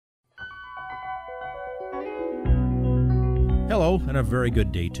Hello, and a very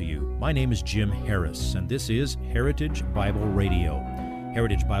good day to you. My name is Jim Harris, and this is Heritage Bible Radio.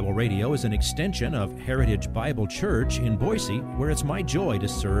 Heritage Bible Radio is an extension of Heritage Bible Church in Boise, where it's my joy to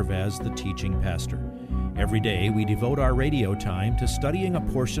serve as the teaching pastor. Every day, we devote our radio time to studying a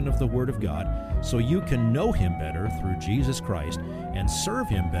portion of the Word of God so you can know Him better through Jesus Christ and serve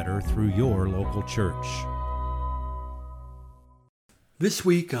Him better through your local church. This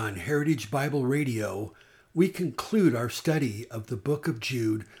week on Heritage Bible Radio, we conclude our study of the book of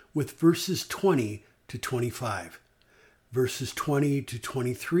Jude with verses 20 to 25. Verses 20 to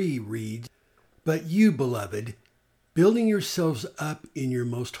 23 reads, "But you, beloved, building yourselves up in your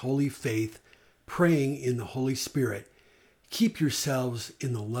most holy faith, praying in the Holy Spirit, keep yourselves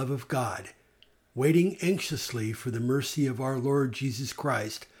in the love of God, waiting anxiously for the mercy of our Lord Jesus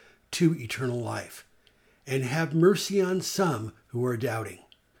Christ to eternal life. And have mercy on some who are doubting.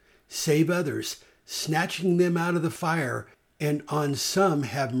 Save others, snatching them out of the fire, and on some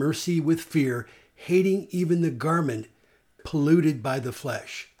have mercy with fear, hating even the garment polluted by the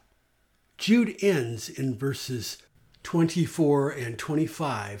flesh." Jude ends in verses 24 and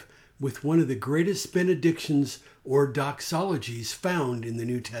 25 with one of the greatest benedictions or doxologies found in the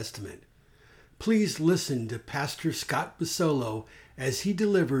New Testament. Please listen to Pastor Scott Basolo as he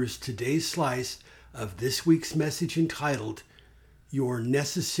delivers today's slice of this week's message entitled, Your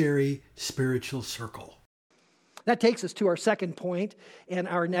Necessary Spiritual Circle. That takes us to our second point in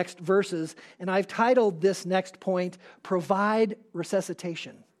our next verses, and I've titled this next point, Provide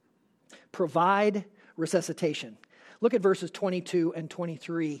Resuscitation. Provide Resuscitation. Look at verses 22 and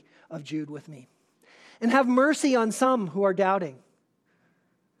 23 of Jude with me. "And have mercy on some who are doubting.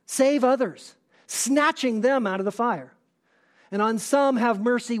 Save others, snatching them out of the fire. And on some have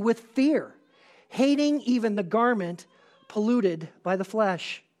mercy with fear, hating even the garment polluted by the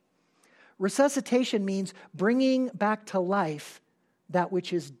flesh." Resuscitation means bringing back to life that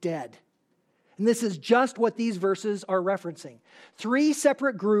which is dead. And this is just what these verses are referencing. Three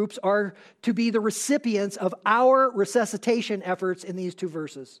separate groups are to be the recipients of our resuscitation efforts in these two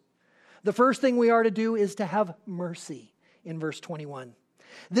verses. The first thing we are to do is to have mercy in verse 21.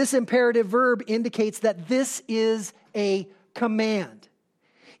 This imperative verb indicates that this is a command.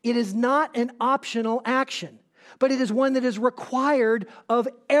 It is not an optional action, but it is one that is required of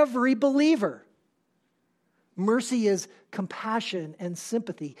every believer. Mercy is compassion and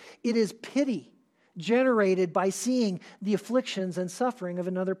sympathy. It is pity generated by seeing the afflictions and suffering of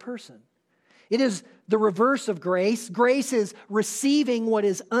another person. It is the reverse of grace. Grace is receiving what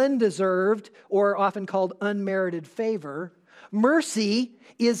is undeserved, or often called unmerited favor. Mercy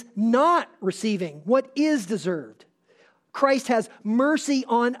is not receiving what is deserved. Christ has mercy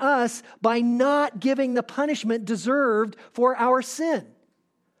on us by not giving the punishment deserved for our sin.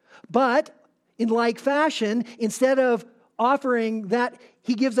 But in like fashion, instead of offering that,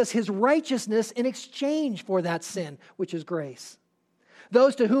 He gives us His righteousness in exchange for that sin, which is grace.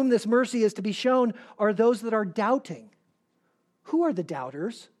 Those to whom this mercy is to be shown are those that are doubting. Who are the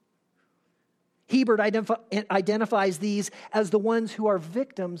doubters? Hebert identifies these as the ones who are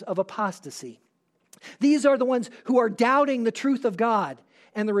victims of apostasy. These are the ones who are doubting the truth of God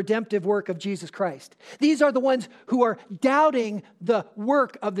and the redemptive work of Jesus Christ. These are the ones who are doubting the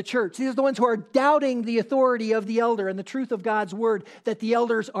work of the church. These are the ones who are doubting the authority of the elder and the truth of God's word, that the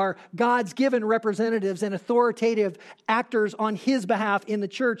elders are God's given representatives and authoritative actors on His behalf in the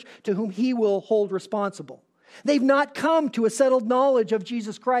church to whom He will hold responsible. They've not come to a settled knowledge of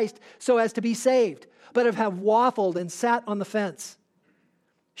Jesus Christ so as to be saved, but have waffled and sat on the fence.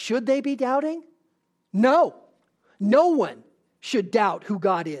 Should they be doubting? No one should doubt who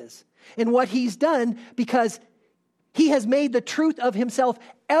God is and what He's done, because He has made the truth of Himself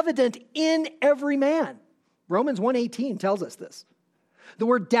evident in every man. Romans 1:18 tells us this. The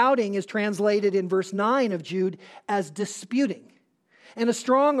word doubting is translated in verse 9 of Jude as disputing. And a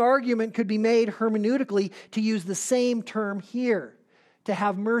strong argument could be made hermeneutically to use the same term here, to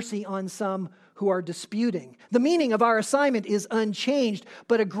have mercy on some who are disputing. The meaning of our assignment is unchanged,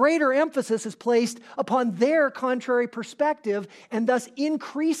 but a greater emphasis is placed upon their contrary perspective, and thus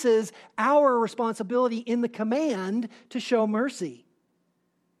increases our responsibility in the command to show mercy.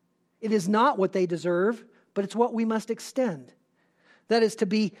 It is not what they deserve, but it's what we must extend. That is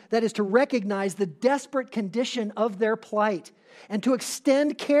to recognize the desperate condition of their plight and to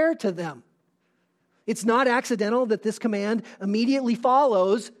extend care to them. It's not accidental that this command immediately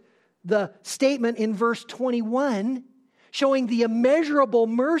follows the statement in verse 21, showing the immeasurable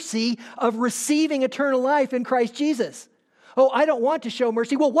mercy of receiving eternal life in Christ Jesus. Oh, I don't want to show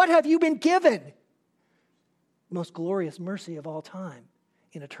mercy. Well, what have you been given? Most glorious mercy of all time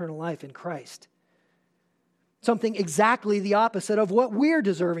in eternal life in Christ. something exactly the opposite of what we're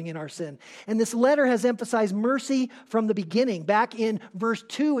deserving in our sin. And this letter has emphasized mercy from the beginning. Back in verse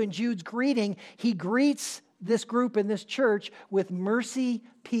 2 in Jude's greeting, he greets this group in this church with mercy,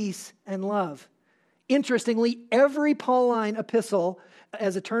 peace, and love. Interestingly, every Pauline epistle,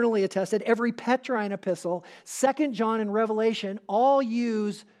 as eternally attested, every Petrine epistle, 2 John and Revelation, all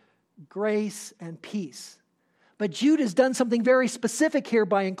use grace and peace. But Jude has done something very specific here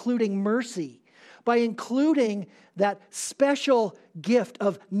by including mercy, by including that special gift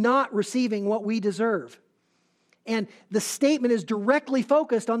of not receiving what we deserve. And the statement is directly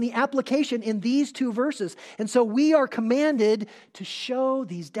focused on the application in these two verses. And so we are commanded to show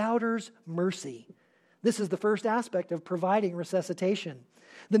these doubters mercy. This is the first aspect of providing resuscitation.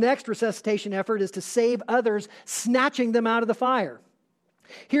 The next resuscitation effort is to save others, snatching them out of the fire.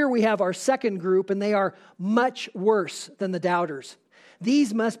 Here we have our second group, and they are much worse than the doubters.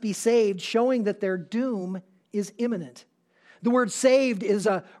 These must be saved, showing that their doom is imminent. The word saved is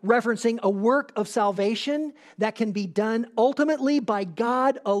referencing a work of salvation that can be done ultimately by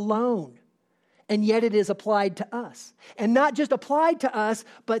God alone. And yet it is applied to us. And not just applied to us,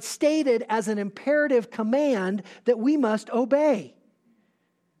 but stated as an imperative command that we must obey.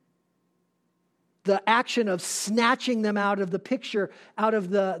 The action of snatching them out of the picture, out of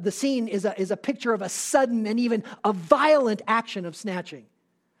the scene, is a picture of a sudden and even a violent action of snatching.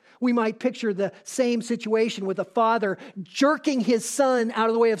 We might picture the same situation with a father jerking his son out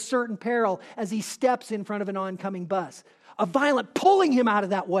of the way of certain peril as he steps in front of an oncoming bus. A violent pulling him out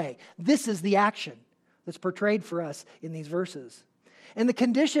of that way. This is the action that's portrayed for us in these verses. And the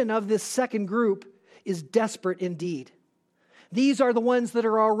condition of this second group is desperate indeed. These are the ones that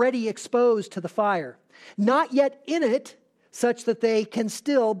are already exposed to the fire, not yet in it, such that they can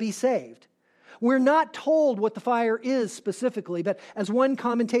still be saved. We're not told what the fire is specifically, but as one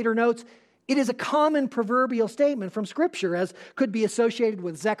commentator notes, it is a common proverbial statement from Scripture, as could be associated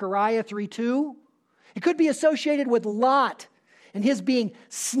with Zechariah 3:2. It could be associated with Lot and his being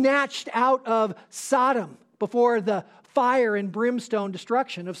snatched out of Sodom before the fire and brimstone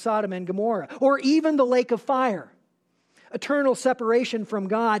destruction of Sodom and Gomorrah, or even the lake of fire. Eternal separation from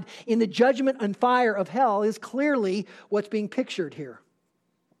God in the judgment and fire of hell is clearly what's being pictured here.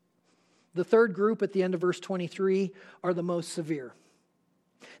 The third group at the end of verse 23 are the most severe.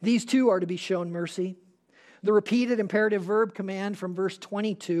 These too are to be shown mercy. The repeated imperative verb command from verse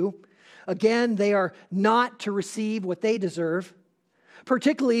 22, again, they are not to receive what they deserve.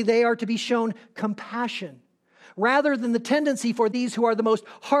 Particularly, they are to be shown compassion, rather than the tendency for these who are the most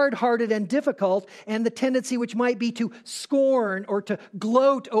hard-hearted and difficult, and the tendency which might be to scorn or to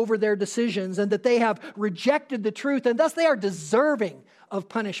gloat over their decisions and that they have rejected the truth and thus they are deserving of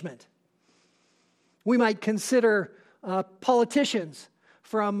punishment. We might consider politicians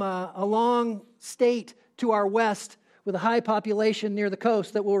from a long state to our west with a high population near the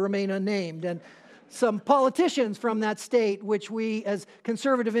coast that will remain unnamed, and some politicians from that state which we as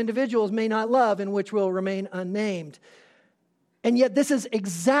conservative individuals may not love and which will remain unnamed. And yet this is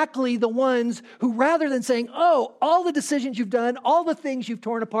exactly the ones who, rather than saying, oh, all the decisions you've done, all the things you've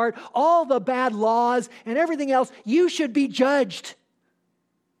torn apart, all the bad laws and everything else, you should be judged.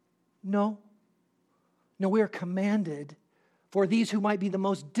 No, we are commanded for these who might be the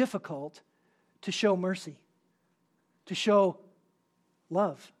most difficult to show mercy, to show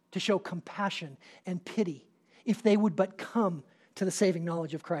love, to show compassion and pity, if they would but come to the saving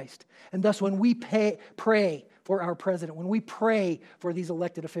knowledge of Christ. And thus, when we pray for our president, when we pray for these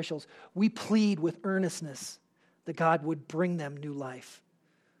elected officials, we plead with earnestness that God would bring them new life.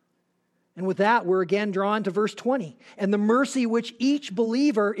 And with that, we're again drawn to verse 20, and the mercy which each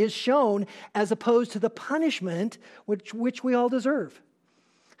believer is shown as opposed to the punishment which we all deserve.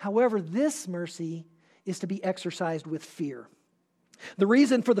 However, this mercy is to be exercised with fear. The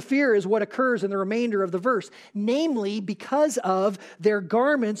reason for the fear is what occurs in the remainder of the verse, namely because of their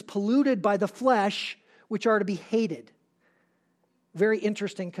garments polluted by the flesh, which are to be hated. Very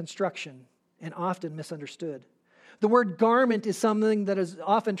interesting construction and often misunderstood. The word garment is something that is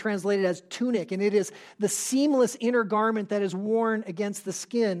often translated as tunic, and it is the seamless inner garment that is worn against the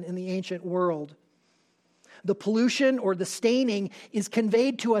skin in the ancient world. The pollution or the staining is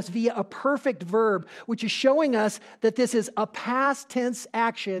conveyed to us via a perfect verb, which is showing us that this is a past tense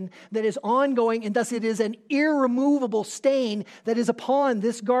action that is ongoing, and thus it is an irremovable stain that is upon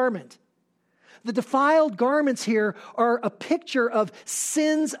this garment. The defiled garments here are a picture of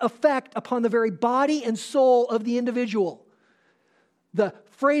sin's effect upon the very body and soul of the individual. The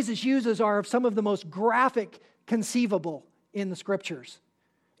phrases used are of some of the most graphic conceivable in the Scriptures.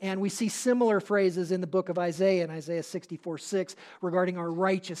 And we see similar phrases in the book of Isaiah, in Isaiah 64:6, regarding our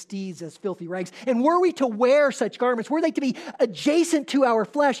righteous deeds as filthy rags. And were we to wear such garments, were they to be adjacent to our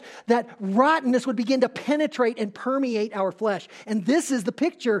flesh, that rottenness would begin to penetrate and permeate our flesh. And this is the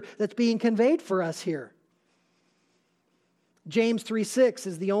picture that's being conveyed for us here. James 3:6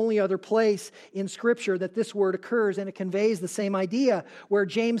 is the only other place in Scripture that this word occurs, and it conveys the same idea, where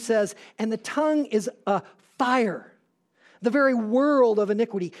James says, "And the tongue is a fire, the very world of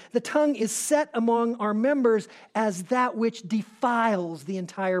iniquity. The tongue is set among our members as that which defiles the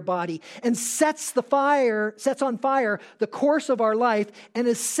entire body, and sets on fire the course of our life, and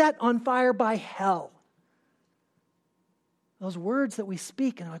is set on fire by hell." Those words that we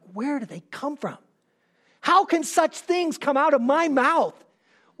speak, and like, where do they come from? How can such things come out of my mouth?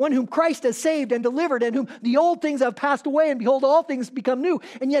 One whom Christ has saved and delivered, and whom the old things have passed away, and behold, all things become new.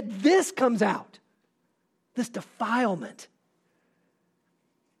 And yet this comes out. This defilement.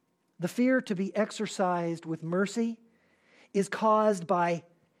 The fear to be exercised with mercy is caused by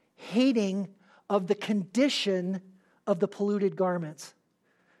hating of the condition of the polluted garments.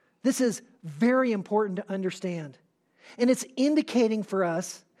 This is very important to understand. And it's indicating for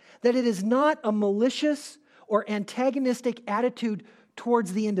us that it is not a malicious or antagonistic attitude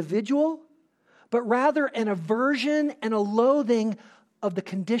towards the individual, but rather an aversion and a loathing of the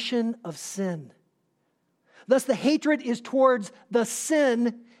condition of sin. Thus, the hatred is towards the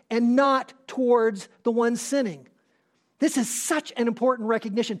sin and not towards the one sinning. This is such an important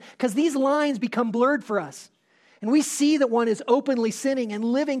recognition, because these lines become blurred for us. And we see that one is openly sinning and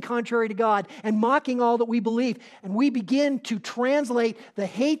living contrary to God and mocking all that we believe. And we begin to translate the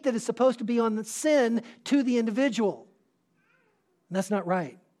hate that is supposed to be on the sin to the individual. And that's not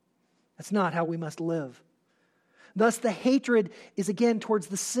right. That's not how we must live. Thus, the hatred is again towards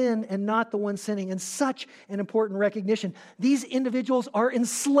the sin and not the one sinning. And such an important recognition. These individuals are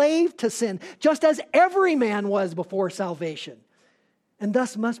enslaved to sin, just as every man was before salvation, and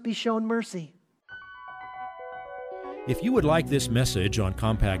thus must be shown mercy. If you would like this message on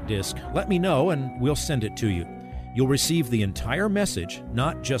compact disc, let me know and we'll send it to you. You'll receive the entire message,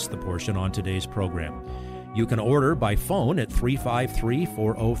 not just the portion on today's program. You can order by phone at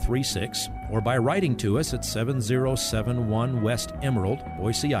 353-4036 or by writing to us at 7071 West Emerald,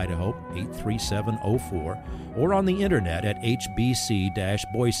 Boise, Idaho, 83704, or on the internet at hbc-boise.org.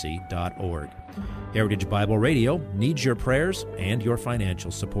 Heritage Bible Radio needs your prayers and your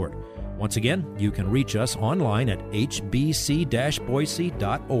financial support. Once again, you can reach us online at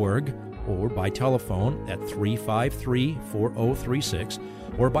hbc-boise.org or by telephone at 353-4036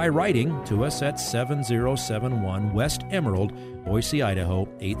 or by writing to us at 7071 West Emerald, Boise, Idaho,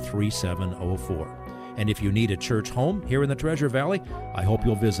 83704. And if you need a church home here in the Treasure Valley, I hope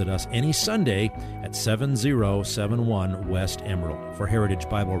you'll visit us any Sunday at 7071 West Emerald. For Heritage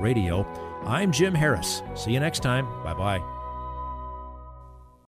Bible Radio, I'm Jim Harris. See you next time. Bye-bye.